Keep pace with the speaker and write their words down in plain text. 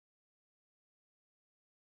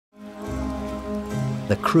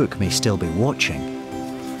The crook may still be watching,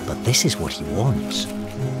 but this is what he wants.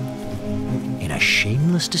 In a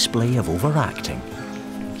shameless display of overacting,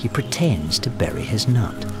 he pretends to bury his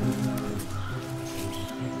nut.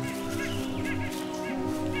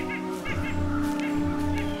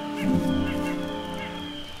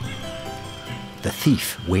 The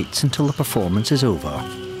thief waits until the performance is over,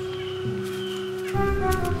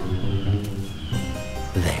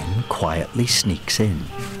 then quietly sneaks in.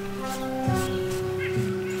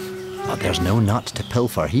 But there's no nut to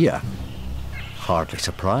pilfer here. Hardly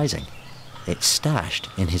surprising. It's stashed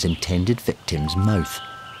in his intended victim's mouth.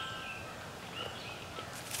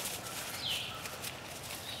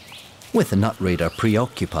 With the nut raider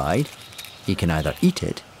preoccupied, he can either eat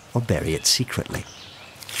it or bury it secretly.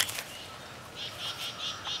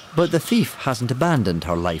 But the thief hasn't abandoned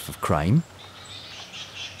her life of crime.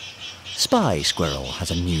 Spy Squirrel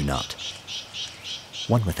has a new nut,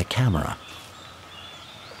 one with a camera.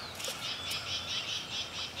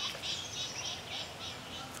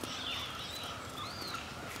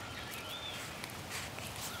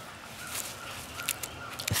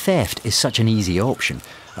 Theft is such an easy option.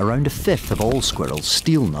 Around 1/5 of all squirrels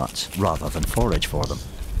steal nuts rather than forage for them.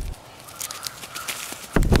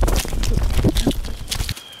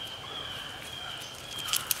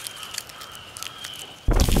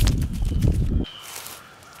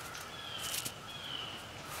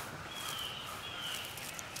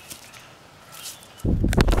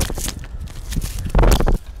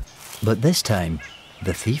 But this time,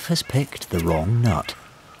 the thief has picked the wrong nut.